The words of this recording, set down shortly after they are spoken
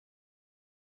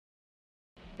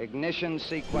Ignition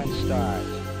sequence start.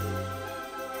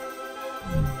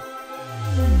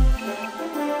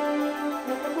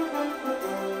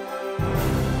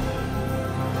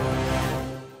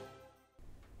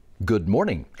 Good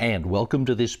morning and welcome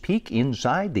to this peek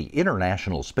inside the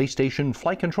International Space Station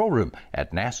Flight Control Room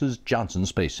at NASA's Johnson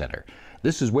Space Center.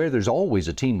 This is where there's always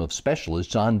a team of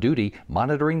specialists on duty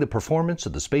monitoring the performance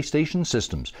of the space station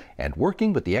systems and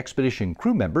working with the expedition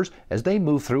crew members as they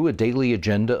move through a daily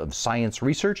agenda of science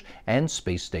research and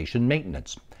space station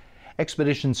maintenance.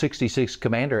 Expedition 66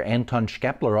 Commander Anton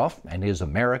Shkaplerov and his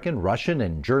American, Russian,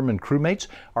 and German crewmates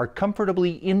are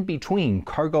comfortably in between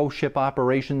cargo ship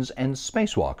operations and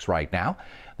spacewalks right now.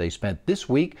 They spent this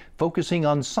week focusing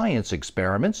on science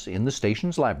experiments in the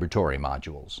station's laboratory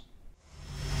modules.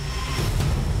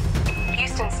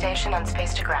 Houston Station on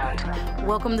Space to Ground.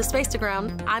 Welcome to Space to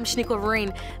Ground. I'm Shaniqua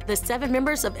Vereen. The 7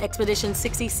 members of Expedition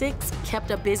 66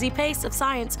 kept a busy pace of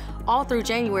science all through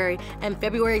January, and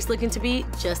February is looking to be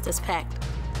just as packed.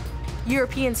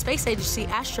 European Space Agency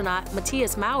astronaut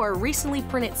Matthias Maurer recently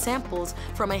printed samples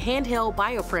from a handheld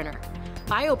bioprinter.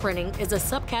 Bioprinting is a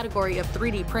subcategory of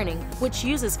 3D printing, which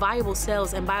uses viable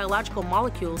cells and biological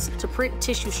molecules to print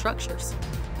tissue structures.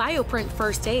 Bioprint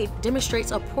First Aid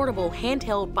demonstrates a portable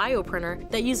handheld bioprinter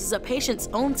that uses a patient's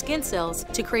own skin cells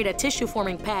to create a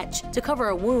tissue-forming patch to cover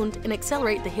a wound and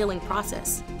accelerate the healing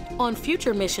process. On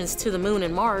future missions to the Moon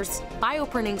and Mars,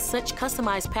 bioprinting such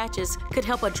customized patches could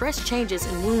help address changes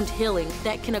in wound healing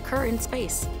that can occur in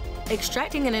space.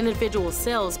 Extracting an individual's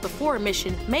cells before a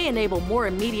mission may enable more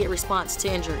immediate response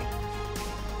to injury.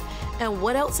 And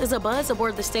what else is a buzz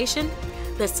aboard the station?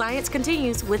 The science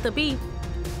continues with a B.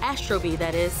 Astrobee,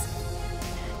 that is.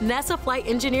 NASA flight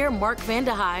engineer Mark Van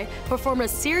de Hei performed a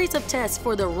series of tests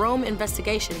for the Rome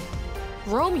investigation.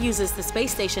 Rome uses the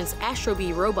space station's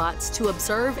Astrobee robots to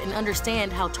observe and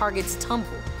understand how targets tumble,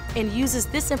 and uses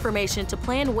this information to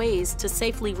plan ways to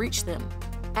safely reach them.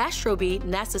 Astrobee,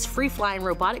 NASA's free-flying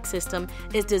robotic system,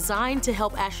 is designed to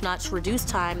help astronauts reduce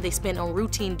time they spend on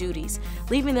routine duties,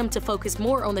 leaving them to focus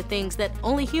more on the things that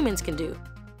only humans can do.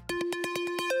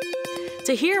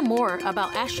 To hear more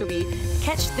about Astrobee,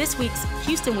 catch this week's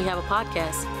Houston We Have a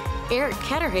Podcast. Eric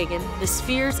Ketterhagen, the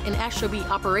Spheres and Astrobee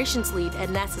operations lead at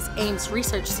NASA's Ames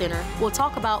Research Center, will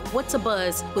talk about what's a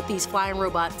buzz with these flying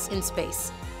robots in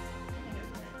space.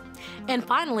 And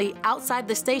finally, outside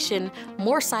the station,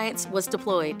 more science was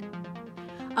deployed.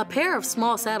 A pair of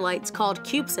small satellites called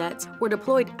CubeSats were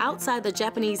deployed outside the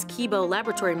Japanese Kibo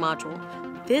laboratory module.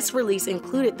 This release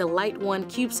included the Light 1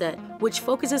 CubeSat, which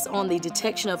focuses on the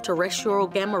detection of terrestrial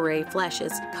gamma ray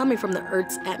flashes coming from the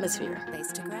Earth's atmosphere.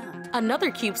 Space to Ground.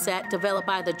 Another CubeSat developed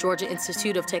by the Georgia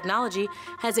Institute of Technology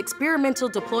has experimental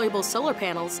deployable solar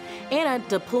panels and a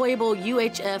deployable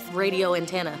UHF radio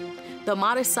antenna. The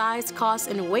modest size, cost,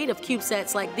 and weight of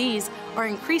CubeSats like these are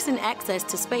increasing access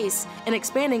to space and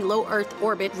expanding low Earth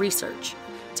orbit research.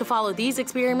 To follow these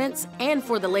experiments and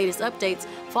for the latest updates,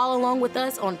 follow along with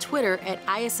us on Twitter at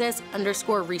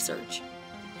ISS_research.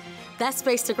 That's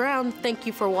Space to Ground. Thank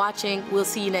you for watching. We'll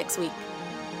see you next week.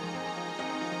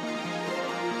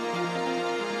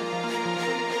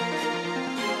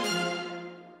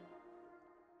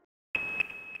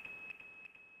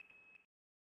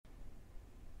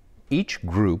 Each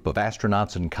group of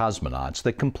astronauts and cosmonauts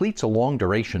that completes a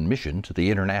long-duration mission to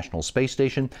the International Space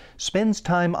Station spends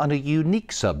time on a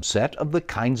unique subset of the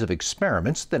kinds of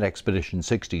experiments that Expedition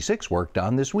 66 worked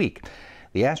on this week.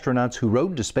 The astronauts who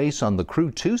rode to space on the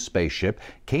Crew 2 spaceship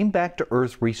came back to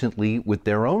Earth recently with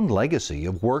their own legacy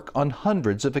of work on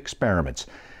hundreds of experiments.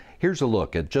 Here's a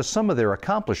look at just some of their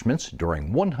accomplishments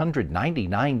during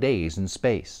 199 days in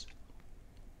space.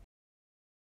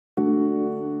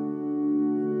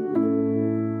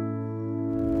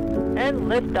 And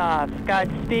liftoff.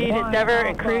 Godspeed, Endeavour,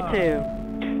 and Crew 2.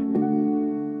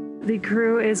 The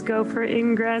crew is go for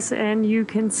ingress, and you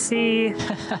can see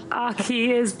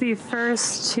Aki is the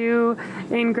first to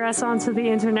ingress onto the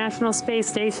International Space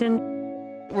Station.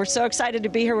 We're so excited to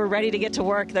be here. We're ready to get to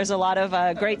work. There's a lot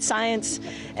of great science,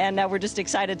 and we're just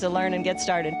excited to learn and get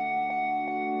started.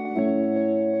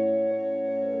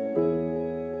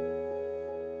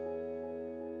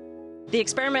 The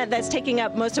experiment that's taking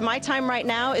up most of my time right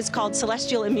now is called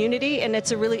celestial immunity, and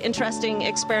it's a really interesting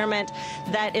experiment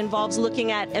that involves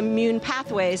looking at immune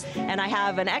pathways. And I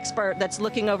have an expert that's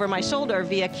looking over my shoulder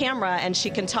via camera, and she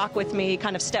can talk with me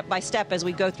kind of step by step as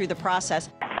we go through the process.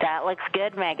 That looks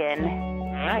good, Megan.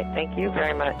 All right, thank you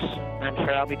very much. I'm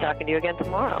sure I'll be talking to you again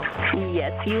tomorrow.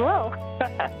 Yes, you will.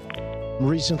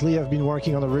 Recently, I've been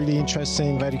working on a really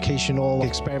interesting educational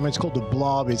experiment. It's called the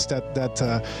blob. It's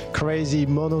that crazy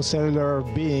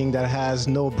monocellular being that has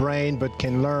no brain but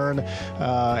can learn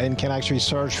and can actually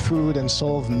search food and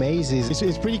solve mazes.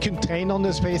 It's pretty contained on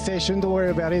the space station. Don't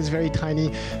worry about it. It's very tiny.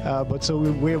 But so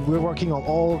we're working on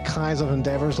all kinds of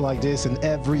endeavors like this, and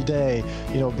every day,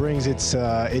 brings its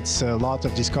lot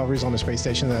of discoveries on the space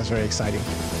station. That's very exciting.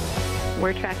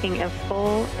 We're tracking a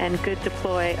full and good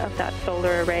deploy of that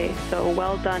solar array. So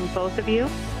well done, both of you.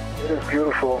 It is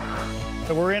beautiful.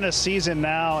 We're in a season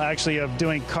now, actually, of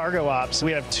doing cargo ops.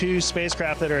 We have 2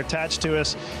 spacecraft that are attached to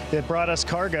us that brought us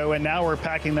cargo, and now we're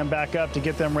packing them back up to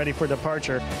get them ready for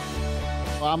departure.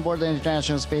 On board the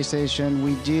International Space Station,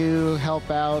 we do help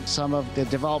out some of the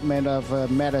development of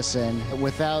medicine.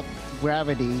 Without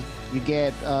gravity, you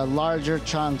get larger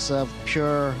chunks of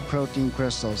pure protein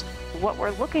crystals. What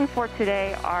we're looking for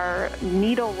today are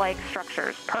needle-like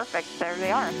structures. Perfect, there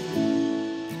they are.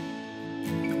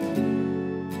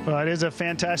 Well, it is a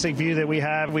fantastic view that we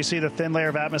have. We see the thin layer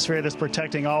of atmosphere that's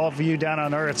protecting all of you down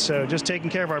on Earth. So just taking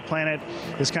care of our planet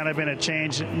has kind of been a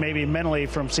change, maybe mentally,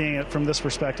 from seeing it from this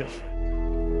perspective.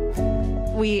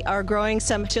 We are growing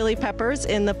some chili peppers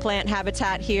in the plant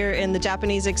habitat here in the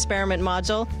Japanese experiment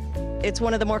module. It's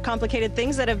one of the more complicated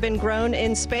things that have been grown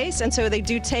in space, and so they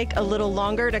do take a little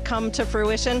longer to come to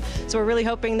fruition. So we're really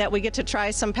hoping that we get to try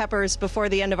some peppers before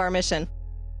the end of our mission.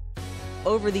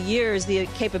 Over the years, the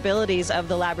capabilities of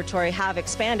the laboratory have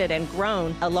expanded and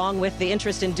grown, along with the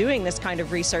interest in doing this kind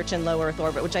of research in low Earth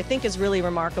orbit, which I think is really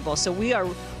remarkable. So we are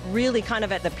really kind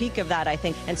of at the peak of that, I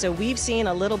think. And so we've seen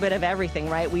a little bit of everything,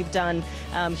 right? We've done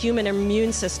human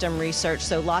immune system research,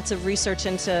 so lots of research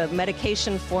into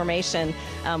medication formation,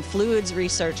 fluids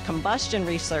research, combustion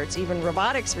research, even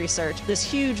robotics research, this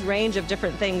huge range of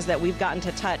different things that we've gotten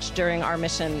to touch during our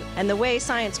mission. And the way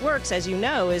science works, as you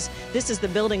know, is this is the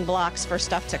building blocks for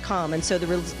stuff to come. And so the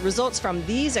results from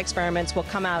these experiments will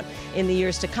come out in the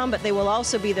years to come, but they will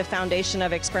also be the foundation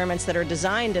of experiments that are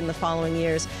designed in the following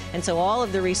years. And so all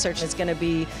of the research is going to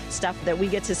be stuff that we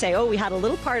get to say, oh, we had a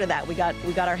little part of that. We got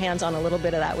our hands on a little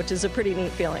bit of that, which is a pretty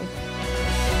neat feeling.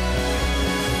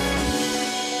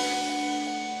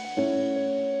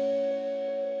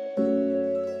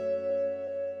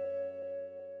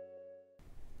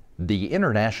 The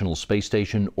International Space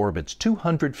Station orbits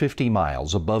 250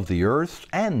 miles above the Earth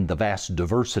and the vast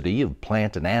diversity of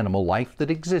plant and animal life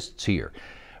that exists here.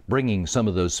 Bringing some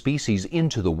of those species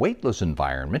into the weightless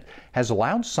environment has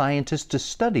allowed scientists to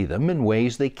study them in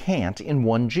ways they can't in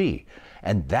 1G.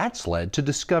 And that's led to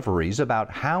discoveries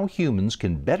about how humans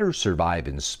can better survive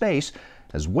in space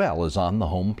as well as on the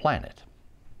home planet.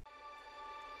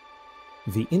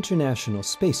 The International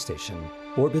Space Station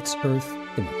orbits Earth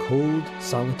in the cold,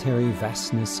 solitary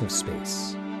vastness of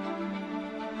space.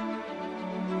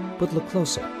 But look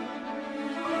closer.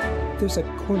 There's a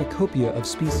cornucopia of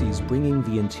species bringing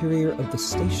the interior of the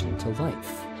station to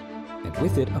life, and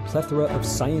with it a plethora of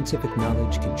scientific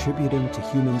knowledge contributing to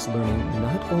humans learning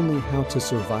not only how to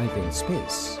survive in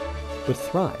space, but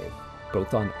thrive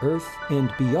both on Earth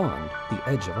and beyond the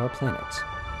edge of our planet.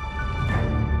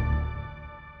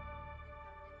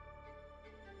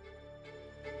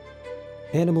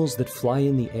 Animals that fly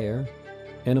in the air,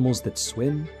 animals that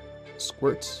swim,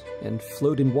 squirt, and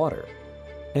float in water,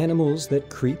 animals that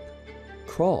creep,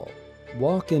 crawl,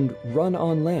 walk, and run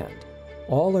on land,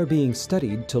 all are being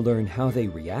studied to learn how they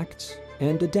react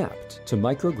and adapt to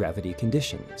microgravity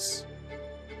conditions.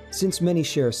 Since many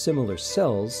share similar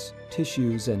cells,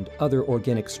 tissues, and other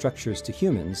organic structures to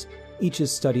humans, each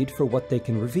is studied for what they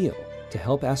can reveal to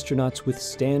help astronauts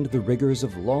withstand the rigors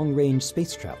of long-range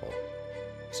space travel.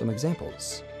 Some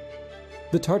examples.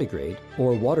 The tardigrade,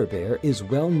 or water bear, is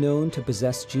well known to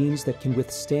possess genes that can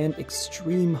withstand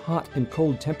extreme hot and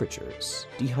cold temperatures,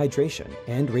 dehydration,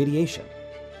 and radiation.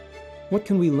 What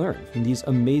can we learn from these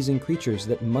amazing creatures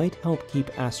that might help keep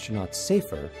astronauts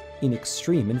safer in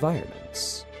extreme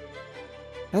environments?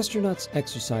 Astronauts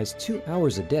exercise 2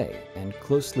 hours a day and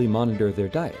closely monitor their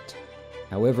diet.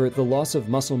 However, the loss of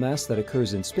muscle mass that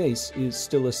occurs in space is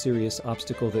still a serious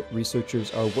obstacle that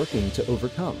researchers are working to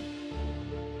overcome.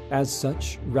 As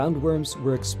such, roundworms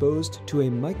were exposed to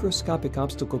a microscopic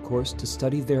obstacle course to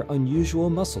study their unusual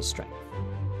muscle strength,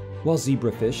 while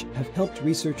zebrafish have helped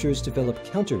researchers develop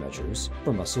countermeasures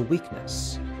for muscle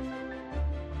weakness.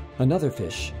 Another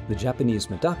fish, the Japanese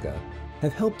medaka,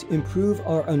 have helped improve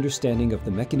our understanding of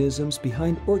the mechanisms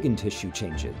behind organ tissue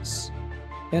changes.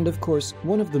 And of course,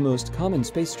 one of the most common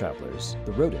space travelers,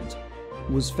 the rodent,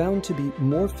 was found to be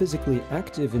more physically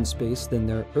active in space than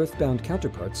their Earthbound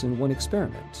counterparts in one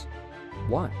experiment.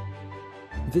 Why?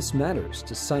 This matters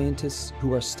to scientists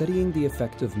who are studying the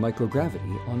effect of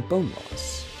microgravity on bone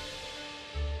loss.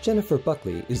 Jennifer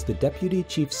Buckley is the Deputy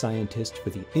Chief Scientist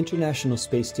for the International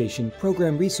Space Station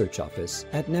Program Research Office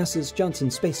at NASA's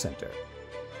Johnson Space Center.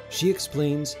 She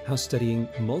explains how studying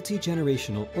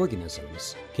multi-generational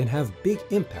organisms can have big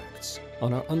impacts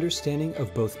on our understanding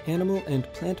of both animal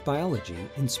and plant biology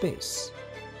in space.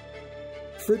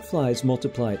 Fruit flies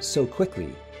multiply so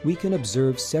quickly, we can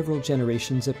observe several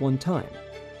generations at one time.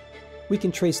 We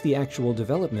can trace the actual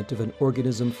development of an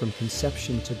organism from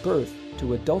conception to birth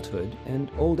to adulthood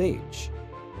and old age,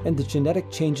 and the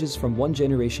genetic changes from one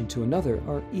generation to another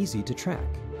are easy to track.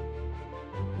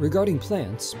 Regarding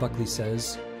plants, Buckley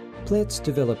says, plants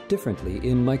develop differently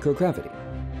in microgravity.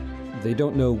 They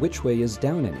don't know which way is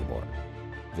down anymore.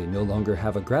 They no longer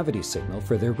have a gravity signal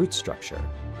for their root structure.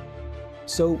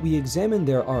 So we examine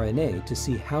their RNA to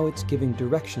see how it's giving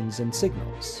directions and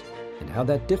signals, and how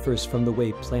that differs from the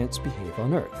way plants behave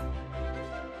on Earth.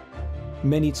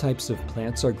 Many types of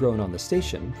plants are grown on the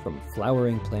station, from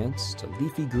flowering plants to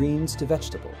leafy greens to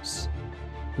vegetables.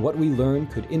 What we learn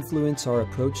could influence our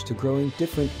approach to growing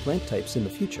different plant types in the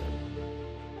future.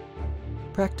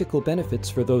 Practical benefits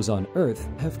for those on Earth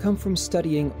have come from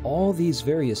studying all these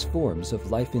various forms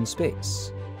of life in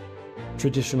space.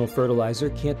 Traditional fertilizer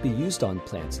can't be used on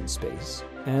plants in space,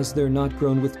 as they're not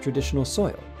grown with traditional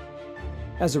soil.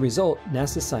 As a result,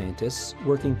 NASA scientists,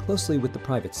 working closely with the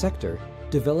private sector,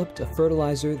 developed a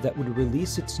fertilizer that would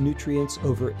release its nutrients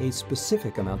over a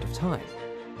specific amount of time.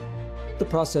 The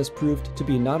process proved to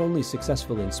be not only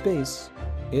successful in space,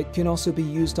 it can also be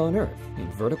used on Earth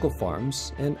in vertical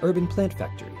farms and urban plant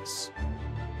factories.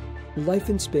 Life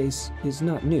in space is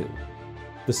not new.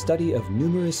 The study of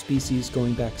numerous species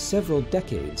going back several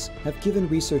decades have given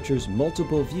researchers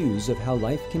multiple views of how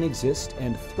life can exist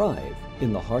and thrive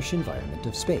in the harsh environment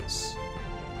of space.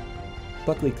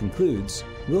 Buckley concludes,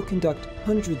 we'll conduct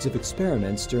hundreds of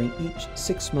experiments during each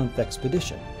 6-month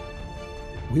expedition.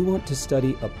 We want to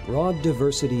study a broad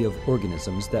diversity of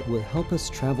organisms that will help us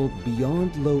travel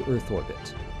beyond low Earth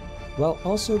orbit, while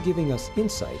also giving us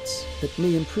insights that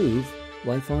may improve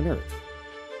life on Earth.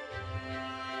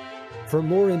 For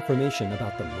more information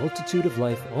about the multitude of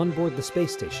life on board the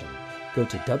space station, go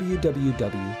to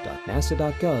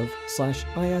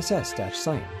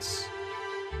www.nasa.gov/ISS-science.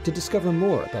 To discover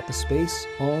more about the space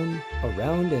on,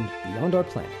 around, and beyond our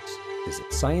planet,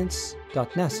 visit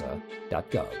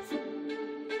science.nasa.gov.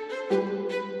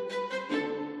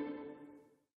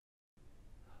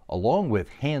 Along with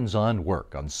hands-on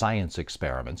work on science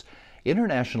experiments,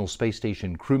 International Space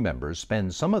Station crew members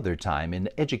spend some of their time in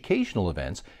educational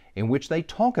events in which they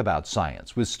talk about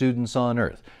science with students on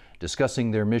Earth,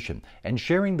 discussing their mission and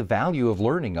sharing the value of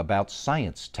learning about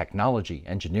science, technology,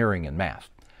 engineering, and math.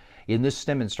 In this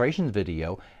demonstration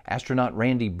video, astronaut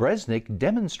Randy Bresnik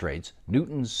demonstrates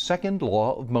Newton's second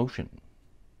law of motion.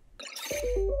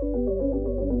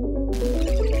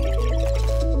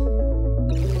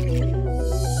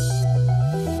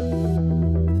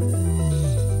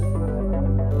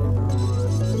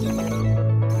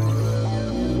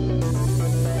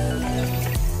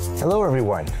 Hello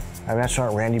everyone, I'm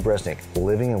astronaut Randy Bresnik,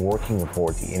 living and working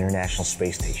aboard the International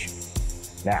Space Station.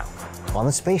 Now, on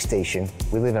the space station,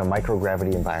 we live in a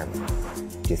microgravity environment.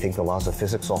 Do you think the laws of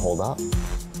physics will hold up?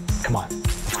 Come on,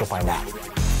 let's go find out.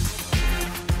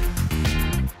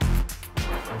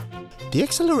 The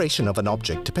acceleration of an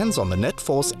object depends on the net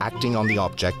force acting on the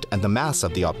object and the mass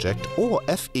of the object, or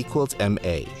F equals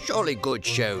ma. Jolly good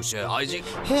show, Sir Isaac.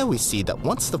 Here we see that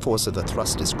once the force of the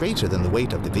thrust is greater than the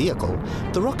weight of the vehicle,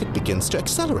 the rocket begins to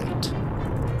accelerate.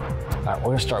 All right, we're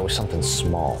going to start with something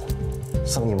small,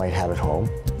 something you might have at home.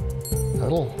 A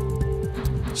little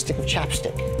stick of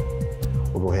chapstick.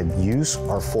 We'll go ahead and use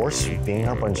our force, being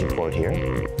our bungee cord here.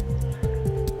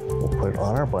 We'll put it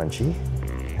on our bungee,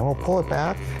 and we'll pull it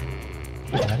back.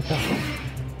 Let it go.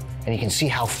 And you can see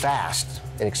how fast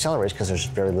it accelerates because there's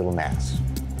very little mass.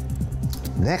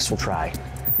 Next, we'll try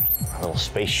a little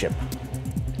spaceship.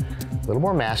 A little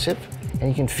more massive, and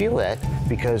you can feel that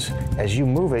because as you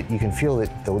move it, you can feel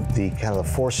that the kind of the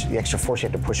force, the extra force you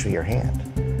have to push with your hand.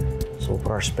 So we'll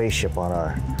put our spaceship on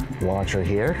our launcher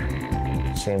here,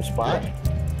 same spot.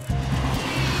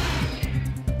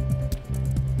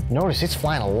 Notice it's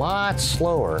flying a lot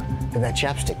slower than that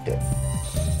chapstick did.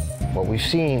 What we've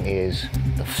seen is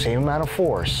the same amount of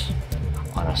force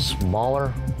on a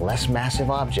smaller, less massive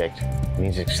object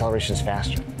means the acceleration is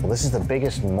faster. Well, this is the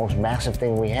biggest and most massive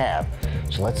thing we have,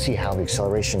 so let's see how the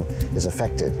acceleration is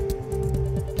affected.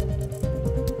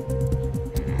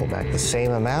 Pull back the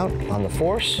same amount on the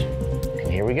force,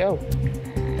 and here we go.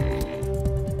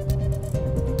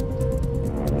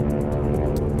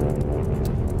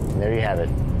 have it.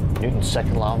 Newton's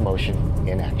second law of motion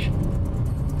in action.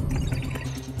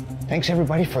 Thanks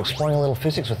everybody for exploring a little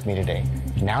physics with me today.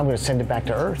 Now I'm going to send it back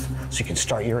to Earth so you can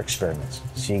start your experiments.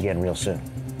 See you again real soon.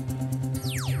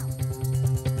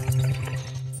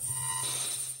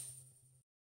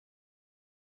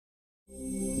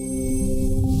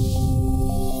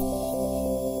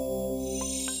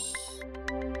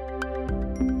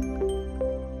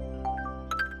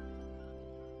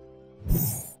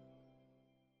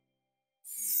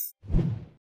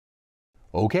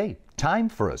 Okay, time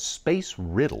for a space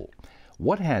riddle.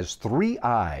 What has 3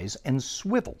 eyes and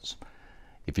swivels?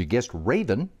 If you guessed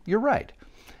Raven, you're right.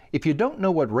 If you don't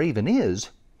know what Raven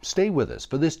is, stay with us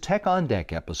for this Tech on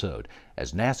Deck episode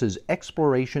as NASA's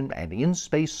Exploration and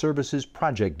In-Space Services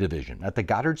Project Division at the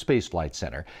Goddard Space Flight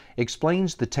Center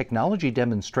explains the technology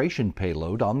demonstration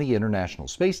payload on the International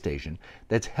Space Station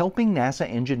that's helping NASA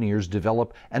engineers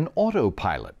develop an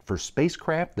autopilot for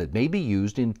spacecraft that may be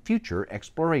used in future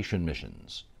exploration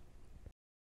missions.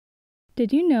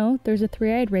 Did you know there's a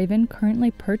 3-eyed raven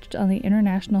currently perched on the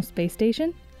International Space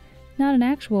Station? Not an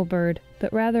actual bird,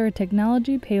 but rather a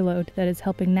technology payload that is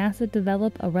helping NASA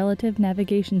develop a relative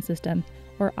navigation system,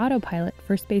 or autopilot,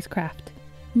 for spacecraft.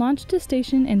 Launched to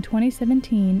station in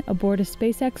 2017 aboard a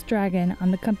SpaceX Dragon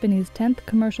on the company's 10th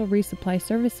commercial resupply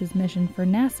services mission for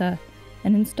NASA,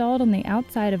 and installed on the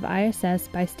outside of ISS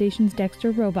by station's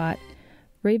Dexter robot,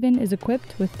 Raven is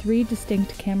equipped with 3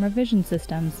 distinct camera vision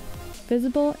systems: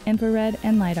 visible, infrared,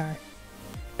 and LiDAR.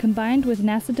 Combined with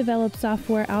NASA-developed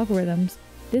software algorithms,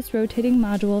 this rotating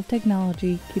module of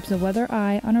technology keeps a weather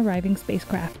eye on arriving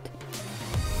spacecraft.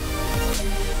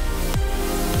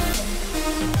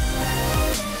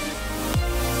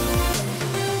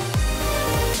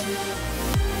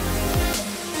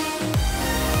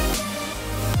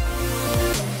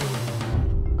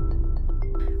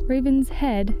 Raven's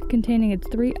head, containing its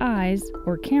 3 eyes,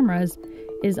 or cameras,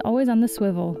 is always on the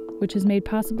swivel, which is made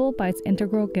possible by its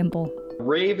integral gimbal.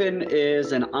 Raven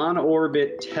is an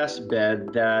on-orbit test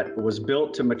bed that was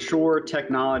built to mature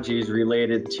technologies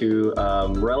related to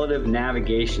relative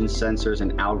navigation sensors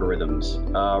and algorithms.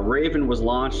 Raven was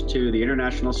launched to the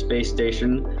International Space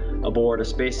Station aboard a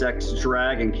SpaceX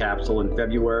Dragon capsule in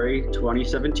February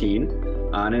 2017.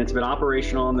 And it's been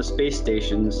operational on the space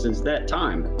station since that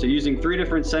time. So using 3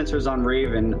 different sensors on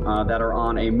Raven that are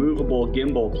on a movable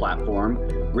gimbal platform,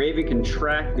 Raven can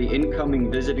track the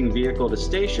incoming visiting vehicle to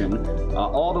station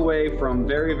all the way from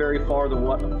very, very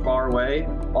far away,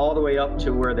 all the way up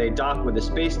to where they dock with the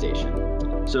space station.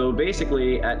 So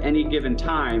basically, at any given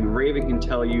time, Raven can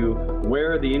tell you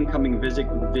where the incoming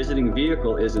visiting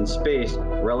vehicle is in space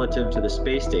relative to the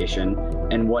space station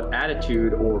and what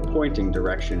attitude or pointing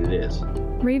direction it is.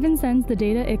 Raven sends the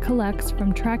data it collects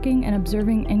from tracking and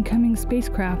observing incoming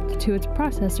spacecraft to its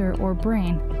processor or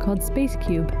brain, called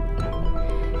SpaceCube.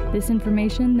 This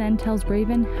information then tells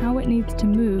Raven how it needs to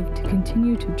move to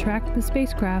continue to track the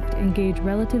spacecraft and gauge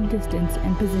relative distance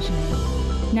and positioning.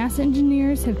 NASA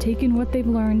engineers have taken what they've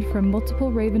learned from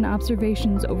multiple Raven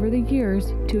observations over the years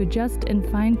to adjust and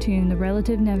fine-tune the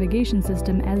relative navigation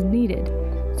system as needed,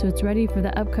 so it's ready for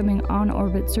the upcoming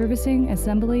on-orbit servicing,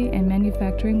 assembly, and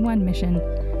manufacturing 1 mission,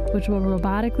 which will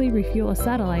robotically refuel a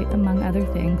satellite, among other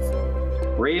things.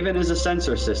 Raven is a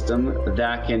sensor system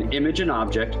that can image an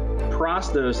object,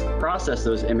 process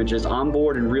those images on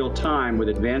board in real time with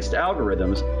advanced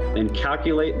algorithms, then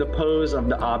calculate the pose of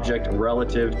the object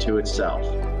relative to itself.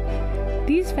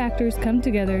 These factors come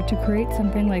together to create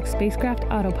something like spacecraft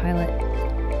autopilot.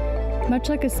 Much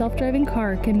like a self-driving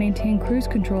car can maintain cruise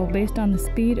control based on the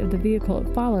speed of the vehicle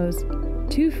it follows,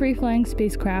 2 free-flying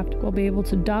spacecraft will be able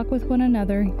to dock with one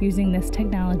another using this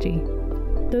technology.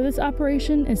 Though this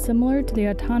operation is similar to the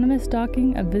autonomous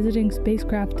docking of visiting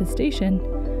spacecraft to station,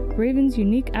 Raven's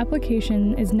unique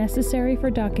application is necessary for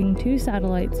docking 2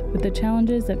 satellites with the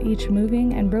challenges of each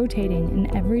moving and rotating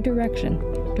in every direction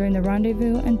during the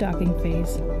rendezvous and docking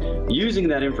phase. Using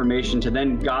that information to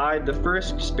then guide the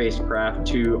first spacecraft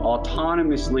to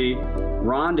autonomously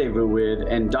rendezvous with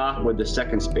and dock with the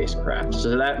second spacecraft.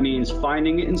 So that means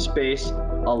finding it in space,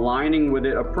 aligning with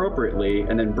it appropriately,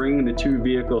 and then bringing the 2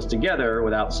 vehicles together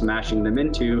without smashing them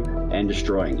into and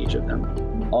destroying each of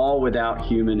them, all without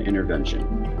human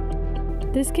intervention.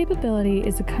 This capability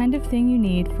is the kind of thing you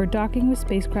need for docking with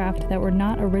spacecraft that were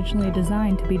not originally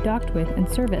designed to be docked with and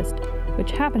serviced,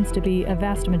 which happens to be a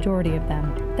vast majority of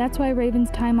them. That's why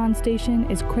Raven's time on station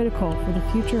is critical for the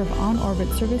future of on-orbit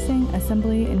servicing,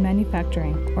 assembly, and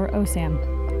manufacturing, or OSAM.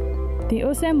 The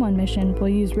OSAM-1 mission will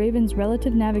use Raven's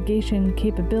relative navigation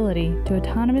capability to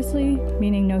autonomously,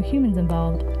 meaning no humans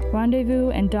involved, rendezvous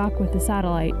and dock with the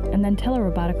satellite, and then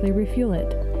telerobotically refuel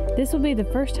it. This will be the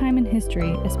first time in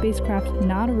history a spacecraft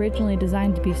not originally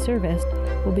designed to be serviced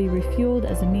will be refueled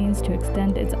as a means to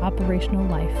extend its operational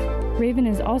life. Raven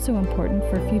is also important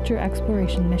for future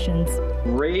exploration missions.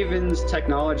 Raven's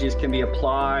technologies can be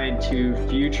applied to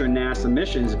future NASA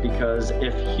missions because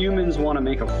if humans want to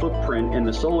make a footprint in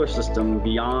the solar system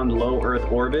beyond low Earth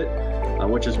orbit,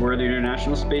 which is where the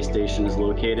International Space Station is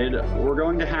located, we're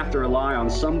going to have to rely on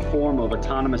some form of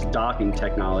autonomous docking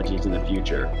technologies in the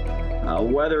future.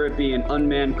 Whether it be an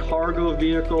unmanned cargo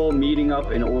vehicle meeting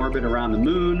up in orbit around the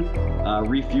moon,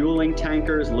 refueling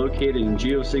tankers located in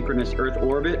geosynchronous Earth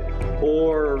orbit,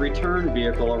 or a return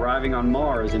vehicle arriving on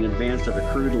Mars in advance of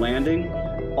a crewed landing,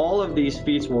 all of these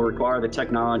feats will require the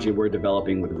technology we're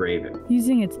developing with Raven.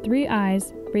 Using its 3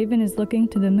 eyes, Raven is looking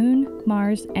to the moon,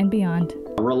 Mars, and beyond.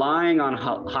 Relying on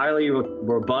highly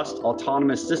robust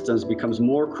autonomous systems becomes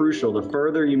more crucial the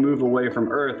further you move away from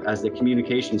Earth as the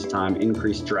communications time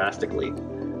increases drastically.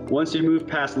 Once you move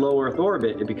past low Earth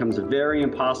orbit, it becomes very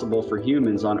impossible for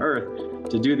humans on Earth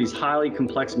to do these highly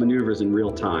complex maneuvers in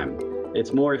real time.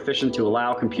 It's more efficient to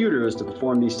allow computers to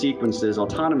perform these sequences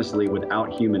autonomously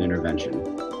without human intervention.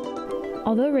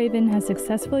 Although Raven has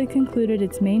successfully concluded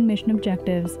its main mission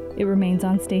objectives, it remains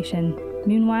on station.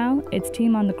 Meanwhile, its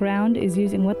team on the ground is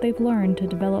using what they've learned to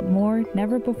develop more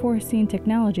never-before-seen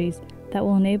technologies that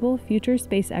will enable future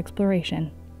space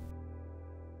exploration.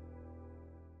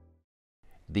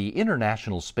 The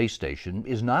International Space Station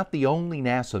is not the only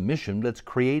NASA mission that's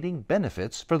creating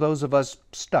benefits for those of us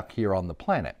stuck here on the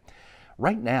planet.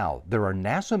 Right now, there are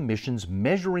NASA missions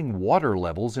measuring water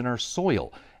levels in our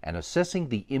soil and assessing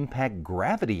the impact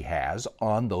gravity has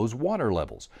on those water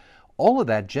levels. All of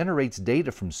that generates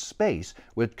data from space,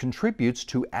 which contributes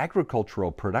to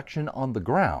agricultural production on the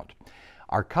ground.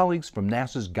 Our colleagues from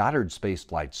NASA's Goddard Space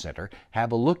Flight Center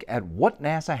have a look at what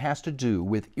NASA has to do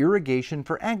with irrigation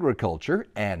for agriculture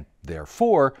and,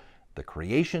 therefore, the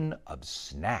creation of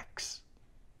snacks.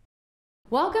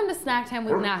 Welcome to Snack Time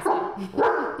with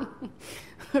NASA.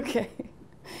 Okay.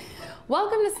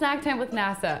 Welcome to Snack Time with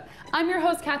NASA. I'm your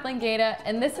host, Kathleen Gaeta,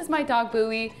 and this is my dog,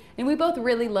 Bowie, and we both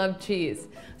really love cheese.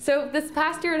 So this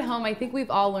past year at home, I think we've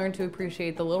all learned to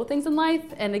appreciate the little things in life,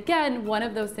 and again, one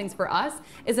of those things for us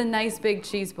is a nice big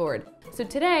cheese board. So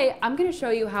today, I'm gonna show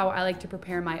you how I like to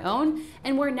prepare my own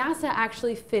and where NASA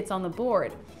actually fits on the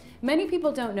board. Many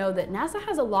people don't know that NASA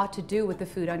has a lot to do with the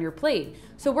food on your plate.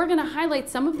 So we're gonna highlight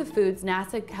some of the foods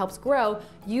NASA helps grow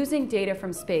using data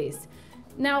from space.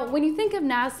 Now, when you think of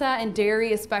NASA and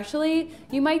dairy especially,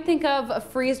 you might think of a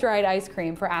freeze-dried ice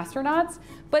cream for astronauts,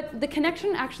 but the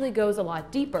connection actually goes a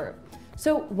lot deeper.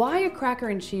 So why a cracker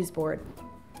and cheese board?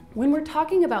 When we're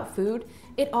talking about food,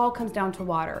 it all comes down to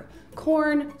water.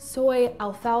 Corn, soy,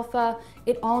 alfalfa,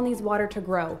 it all needs water to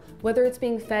grow, whether it's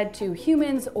being fed to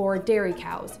humans or dairy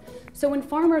cows. So when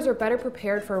farmers are better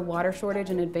prepared for a water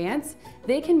shortage in advance,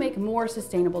 they can make more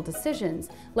sustainable decisions,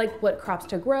 like what crops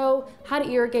to grow, how to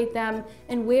irrigate them,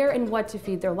 and where and what to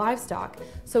feed their livestock.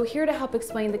 So here to help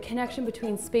explain the connection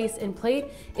between space and plate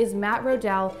is Matt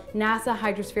Rodell, NASA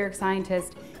hydrospheric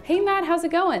scientist. Hey Matt, how's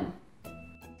it going?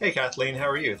 Hey Kathleen, how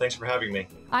are you? Thanks for having me.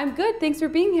 I'm good, thanks for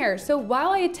being here. So while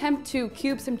I attempt to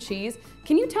cube some cheese,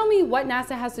 can you tell me what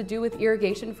NASA has to do with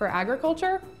irrigation for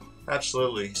agriculture?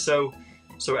 Absolutely. So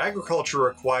agriculture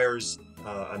requires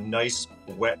a nice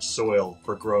wet soil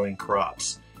for growing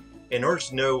crops. In order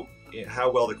to know how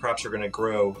well the crops are going to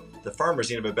grow, the farmers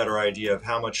need to have a better idea of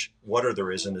how much water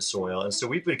there is in the soil. And so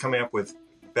we've been coming up with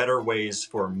better ways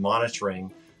for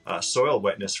monitoring soil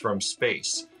wetness from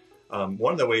space.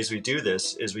 One of the ways we do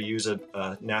this is we use a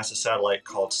NASA satellite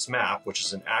called SMAP, which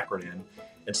is an acronym.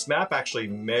 And SMAP actually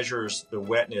measures the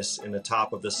wetness in the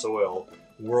top of the soil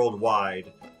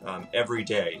worldwide every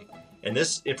day. And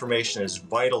this information is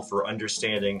vital for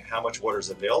understanding how much water is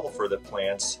available for the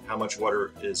plants, how much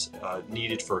water is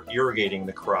needed for irrigating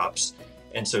the crops.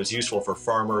 And so it's useful for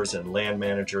farmers and land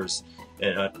managers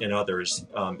and others.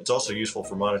 It's also useful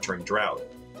for monitoring drought.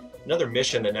 Another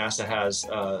mission that NASA has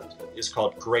is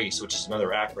called GRACE, which is another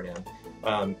acronym.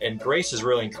 And GRACE is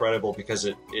really incredible because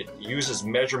it uses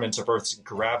measurements of Earth's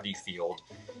gravity field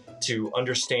to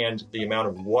understand the amount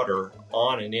of water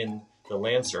on and in the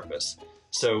land surface.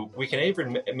 So we can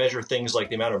even measure things like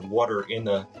the amount of water in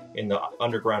the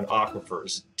underground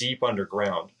aquifers, deep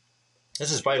underground.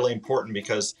 This is vitally important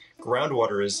because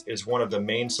groundwater is one of the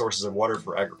main sources of water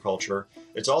for agriculture.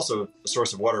 It's also a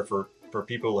source of water for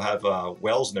people who have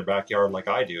wells in their backyard like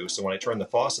I do. So when I turn the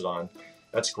faucet on,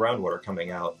 that's groundwater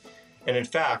coming out. And in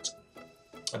fact,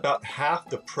 about half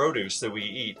the produce that we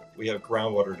eat, we have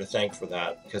groundwater to thank for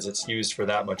that because it's used for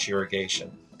that much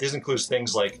irrigation. This includes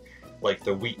things like like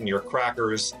the wheat in your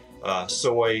crackers,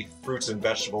 soy, fruits and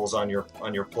vegetables on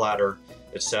your platter,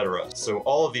 etc. So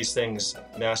all of these things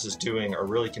NASA's doing are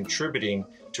really contributing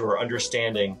to our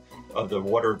understanding of the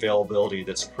water availability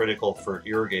that's critical for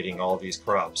irrigating all these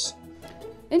crops.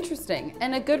 Interesting,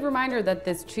 and a good reminder that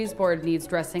this cheese board needs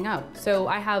dressing up. So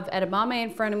I have edamame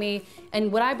in front of me, and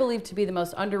what I believe to be the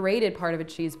most underrated part of a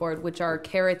cheese board, which are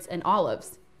carrots and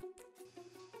olives.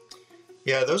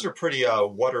 Yeah, those are pretty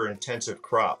water-intensive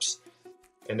crops,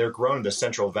 and they're grown in the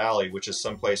Central Valley, which is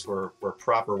someplace where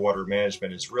proper water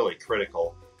management is really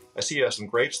critical. I see you have some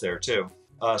grapes there too.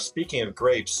 Speaking of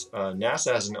grapes,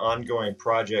 NASA has an ongoing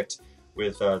project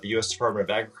with the U.S. Department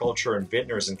of Agriculture and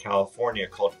vintners in California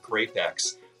called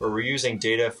GrapeX, where we're using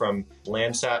data from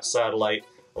Landsat satellite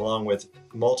along with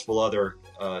multiple other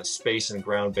space and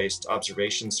ground-based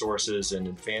observation sources and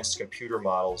advanced computer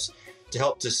models to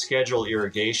help to schedule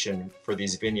irrigation for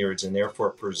these vineyards and therefore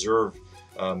preserve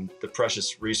the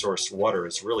precious resource water.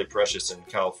 It's really precious in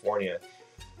California,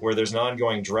 where there's an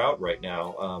ongoing drought right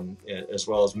now, as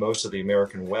well as most of the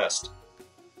American West.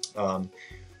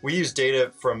 We use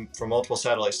data from multiple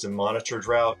satellites to monitor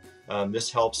drought. This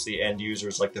helps the end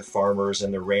users like the farmers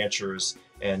and the ranchers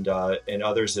and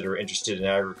others that are interested in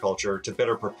agriculture to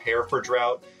better prepare for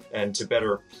drought and to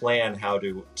better plan how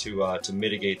to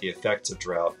mitigate the effects of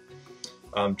drought.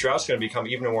 Drought's going to become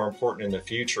even more important in the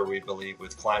future, we believe,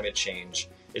 with climate change.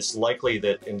 It's likely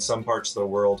that in some parts of the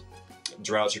world,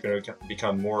 droughts are going to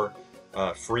become more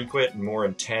frequent and more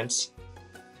intense.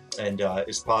 And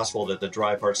it's possible that the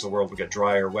dry parts of the world will get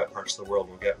drier, wet parts of the world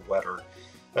will get wetter.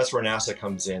 That's where NASA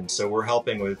comes in. So we're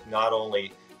helping with not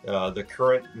only the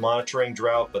current monitoring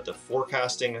drought, but the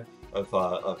forecasting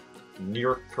of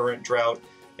near current drought,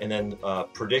 and then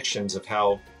predictions of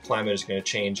how climate is going to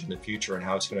change in the future and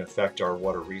how it's going to affect our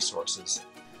water resources.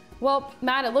 Well,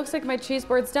 Matt, it looks like my cheese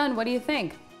board's done. What do you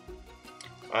think?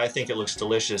 I think it looks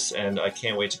delicious, and I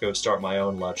can't wait to go start my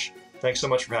own lunch. Thanks so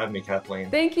much for having me,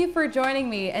 Kathleen. Thank you for joining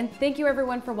me, and thank you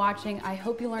everyone for watching. I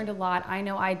hope you learned a lot. I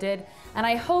know I did, and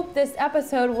I hope this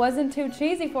episode wasn't too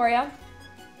cheesy for you.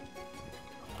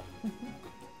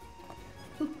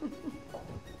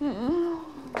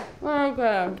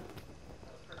 Okay.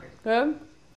 Good?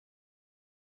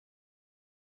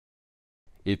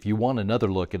 If you want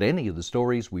another look at any of the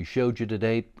stories we showed you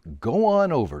today, go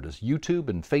on over to YouTube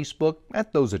and Facebook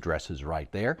at those addresses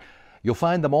right there. You'll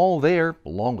find them all there,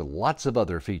 along with lots of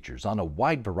other features on a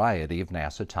wide variety of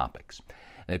NASA topics.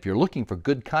 And if you're looking for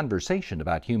good conversation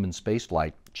about human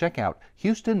spaceflight, check out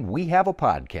Houston, We Have a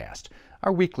Podcast,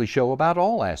 our weekly show about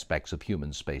all aspects of human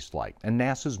spaceflight and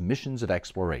NASA's missions of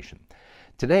exploration.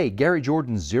 Today, Gary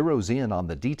Jordan zeroes in on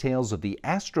the details of the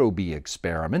Astrobee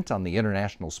experiment on the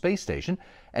International Space Station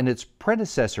and its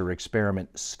predecessor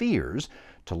experiment, Spheres,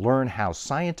 to learn how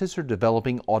scientists are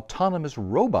developing autonomous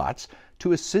robots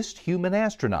to assist human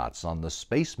astronauts on the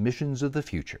space missions of the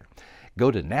future. Go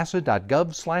to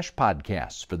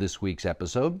nasa.gov/podcasts for this week's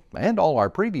episode and all our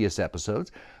previous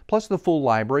episodes, plus the full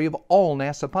library of all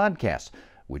NASA podcasts,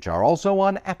 which are also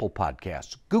on Apple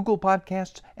Podcasts, Google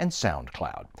Podcasts, and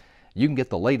SoundCloud. You can get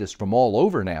the latest from all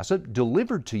over NASA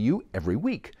delivered to you every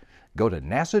week. Go to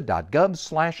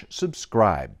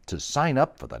nasa.gov/subscribe to sign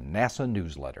up for the NASA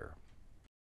newsletter.